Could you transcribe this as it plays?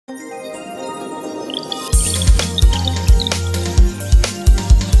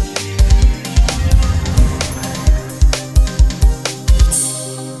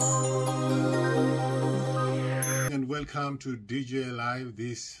Welcome to DJLive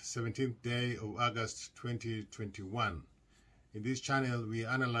this 17th day of August 2021. In this channel, we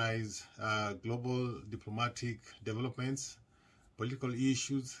analyze global diplomatic developments, political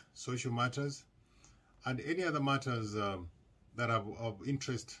issues, social matters, and any other matters that are of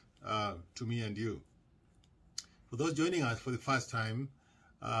interest to me and you. For those joining us for the first time,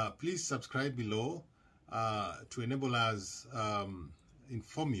 please subscribe below to enable us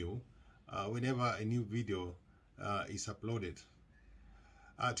inform you whenever a new video is uploaded.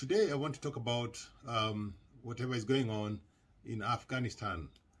 Today I want to talk about whatever is going on in Afghanistan.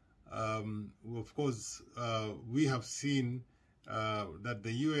 Of course, we have seen that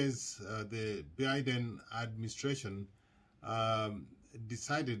the US, the Biden administration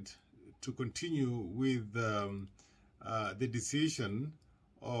decided to continue with the decision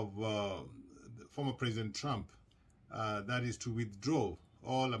of former President Trump, that is to withdraw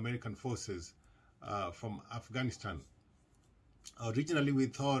all American forces from Afghanistan. Originally, we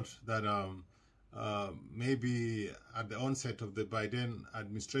thought that maybe at the onset of the Biden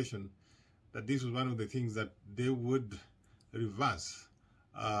administration, that this was one of the things that they would reverse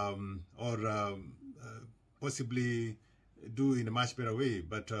or possibly do in a much better way.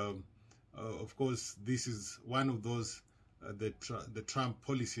 But of course, this is one of those the Trump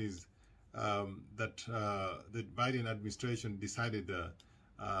policies that the Biden administration decided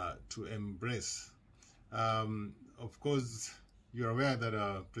to embrace. Of course, you're aware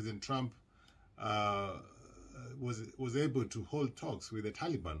that President Trump was able to hold talks with the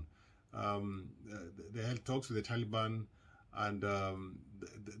Taliban. They held talks with the Taliban, and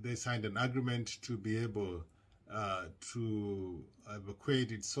they signed an agreement to be able to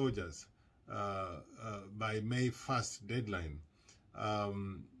evacuate its soldiers by May 1st deadline.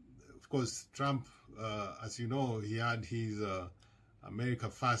 Of course, Trump, as you know, he had his America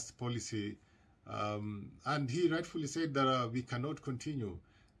First policy, and he rightfully said that we cannot continue.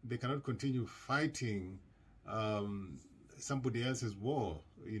 They cannot continue fighting somebody else's war.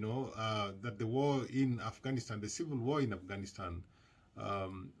 You know, that the war in Afghanistan, the civil war in Afghanistan,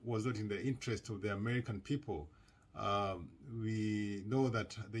 was not in the interest of the American people. We know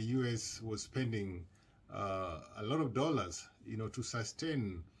that the US was spending a lot of dollars, you know, to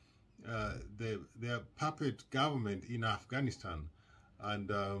sustain their puppet government in Afghanistan.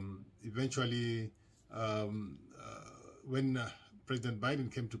 And eventually, when President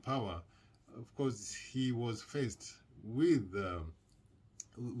Biden came to power, of course, he was faced with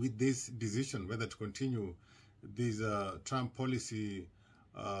this decision whether to continue this Trump policy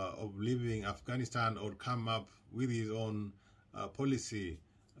of leaving Afghanistan or come up with his own policy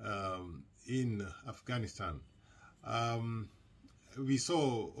in Afghanistan. We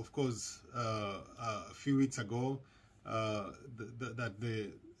saw, of course, a few weeks ago that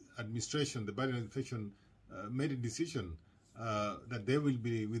the administration, the Biden administration, made a decision that they will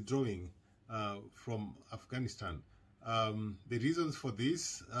be withdrawing from Afghanistan. The reasons for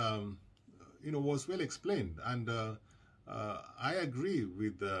this, you know, was well explained, and I agree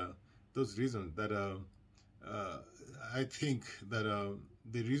with those reasons. That I think that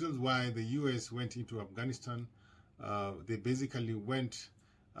the reasons why the U.S. went into Afghanistan, they basically went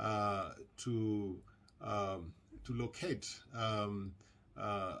to locate and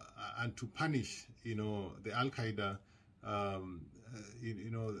to punish, you know, the Al Qaeda.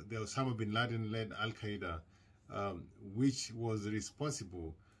 You know, the Osama bin Laden-led Al Qaeda, which was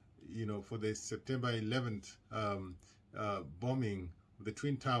responsible, you know, for the September 11th bombing of the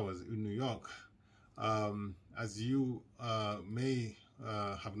Twin Towers in New York. As you may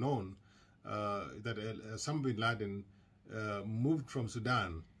have known, that Osama bin Laden moved from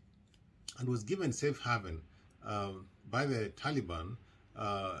Sudan and was given safe haven by the Taliban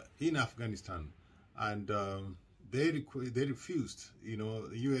in Afghanistan, and they refused, you know,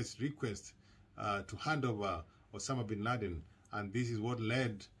 the U.S. request to hand over Osama bin Laden, and this is what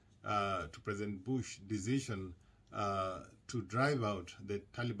led to President Bush's decision to drive out the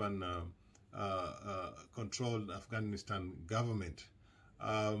Taliban controlled Afghanistan government.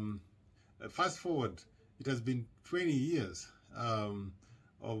 Fast forward, it has been 20 years of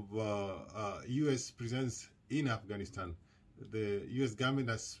U.S. presence in Afghanistan. The U.S. government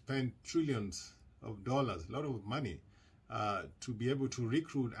has spent trillions of dollars, a lot of money, to be able to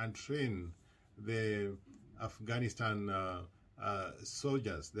recruit and train the Afghanistan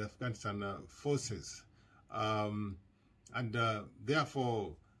soldiers, the Afghanistan forces. And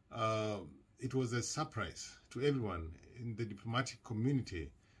therefore, it was a surprise to everyone in the diplomatic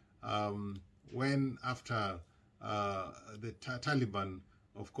community when, after the Taliban,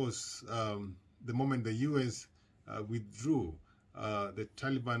 of course, the moment the U.S. withdrew, the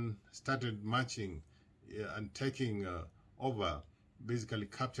Taliban started marching and taking over, basically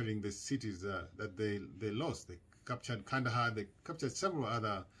capturing the cities that they lost. They captured Kandahar, they captured several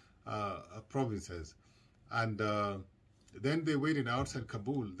other provinces. And then they waited outside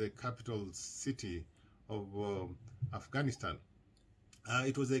Kabul, the capital city of Afghanistan.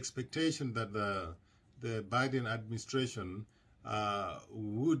 It was the expectation that the Biden administration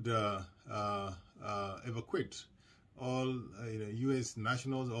would evacuate all U.S.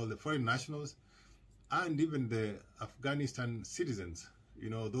 nationals, all the foreign nationals, and even the Afghanistan citizens,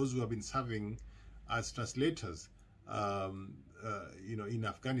 those who have been serving as translators, in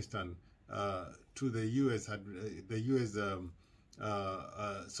Afghanistan to the U.S.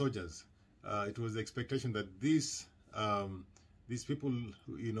 Soldiers. It was the expectation that these people,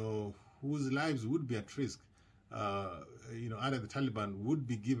 whose lives would be at risk, under the Taliban, would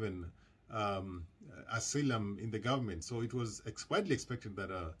be given asylum in the government. So it was widely expected that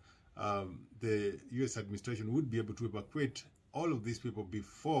the U.S. administration would be able to evacuate all of these people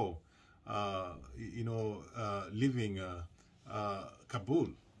before, leaving Kabul.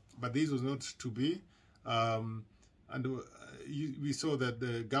 But this was not to be. We saw that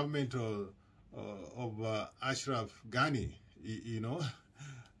the government of Ashraf Ghani,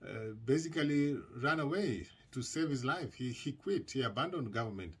 basically ran away to save his life. He quit. He abandoned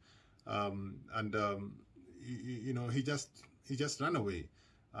government, he just ran away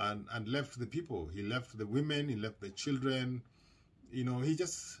and left the people. He left the women. He left the children. He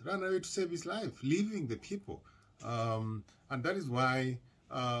just ran away to save his life, leaving the people. And that is why,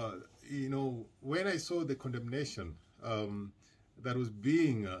 when I saw the condemnation that was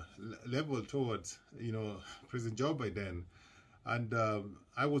being leveled towards, President Joe Biden, and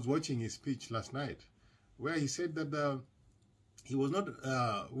I was watching his speech last night, where he said that he was not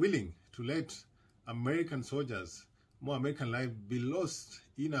willing to let American soldiers, more American lives, be lost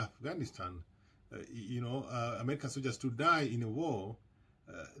in Afghanistan. American soldiers to die in a war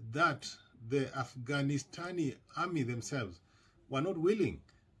that the Afghanistani army themselves were not willing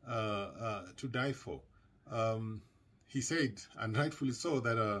to die for. He said, and rightfully so,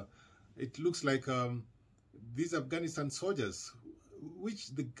 that it looks like these Afghanistan soldiers, which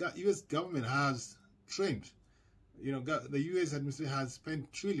the U.S. government has trained, the U.S. administration has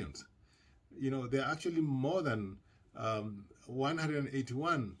spent trillions. There are actually more than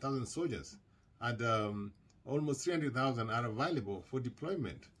 181,000 soldiers, and almost 300,000 are available for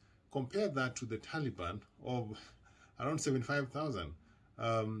deployment. Compare that to the Taliban of around 75,000.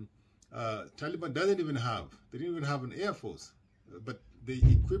 Taliban they didn't even have an air force, but the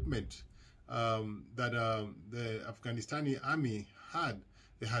equipment that the Afghanistani army had,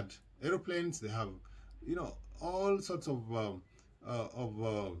 they had aeroplanes, they have, all sorts of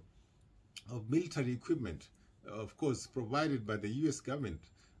military equipment, of course, provided by the U.S. government.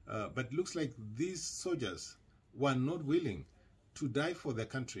 But it looks like these soldiers were not willing to die for their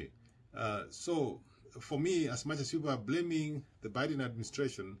country. So for me, as much as you are blaming the Biden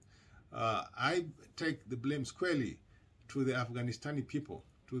administration, I take the blame squarely to the Afghanistani people,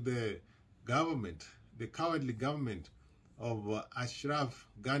 to the government, the cowardly government of Ashraf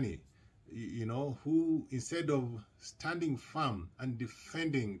Ghani, who instead of standing firm and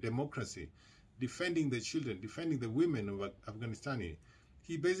defending democracy, defending the children, defending the women of Afghanistan,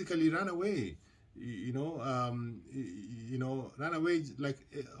 he basically ran away, ran away like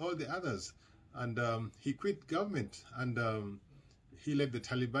all the others. And he quit government, and he let the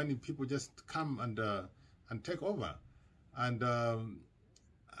Taliban people just come and take over. And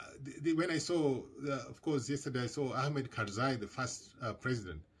when I saw, of course, yesterday I saw Ahmed Karzai, the first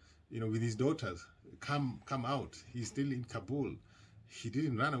president, with his daughters, come out. He's still in Kabul. He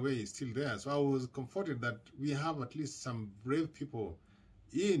didn't run away. He's still there. So I was comforted that we have at least some brave people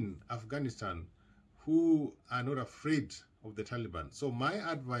in Afghanistan who are not afraid of the Taliban. So my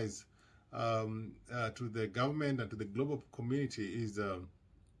advice to the government and to the global community is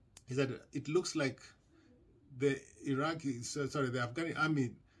that it looks like the Afghani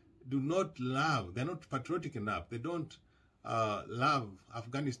army do not love, they're not patriotic enough. They don't love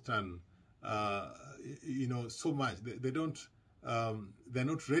Afghanistan, so much. They don't, they're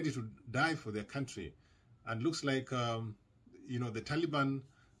not ready to die for their country. And looks like, the Taliban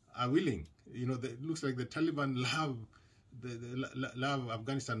are willing. It looks like the Taliban love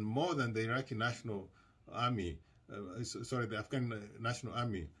Afghanistan more than the Iraqi National Army, the Afghan National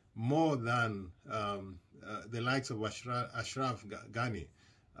Army, more than the likes of Ashraf Ghani.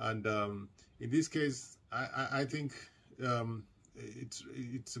 And in this case, I think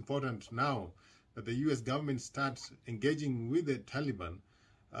it's important now that the U.S. government starts engaging with the Taliban.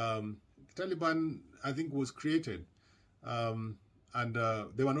 Taliban, I think, was created, and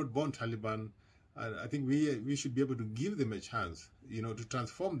they were not born Taliban. And I think we should be able to give them a chance, to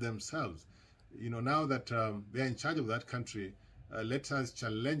transform themselves. Now that they're in charge of that country, let us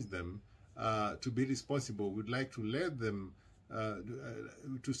challenge them to be responsible. We'd like to let them,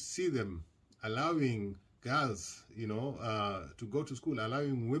 to see them allowing girls, to go to school,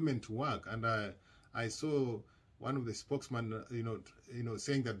 allowing women to work. And I saw one of the spokesmen,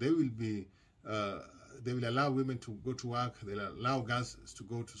 saying that they will allow women to go to work, they'll allow girls to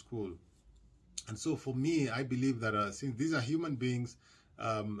go to school. And so for me, I believe that since these are human beings,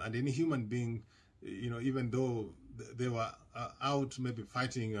 and any human being, even though they were out maybe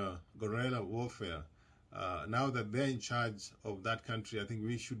fighting guerrilla warfare, now that they're in charge of that country, I think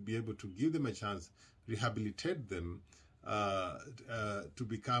we should be able to give them a chance, rehabilitate them to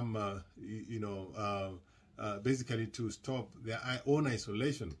become, basically to stop their own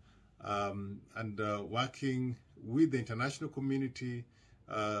isolation, and working with the international community.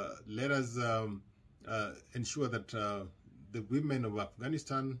 Let us ensure that the women of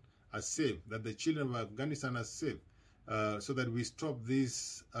Afghanistan are safe, that the children of Afghanistan are safe, so that we stop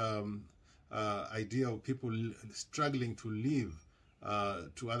this idea of people struggling to live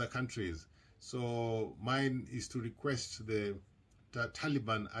to other countries. So mine is to request the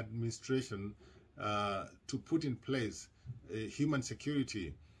Taliban administration to put in place human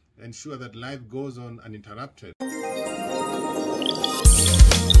security, ensure that life goes on uninterrupted.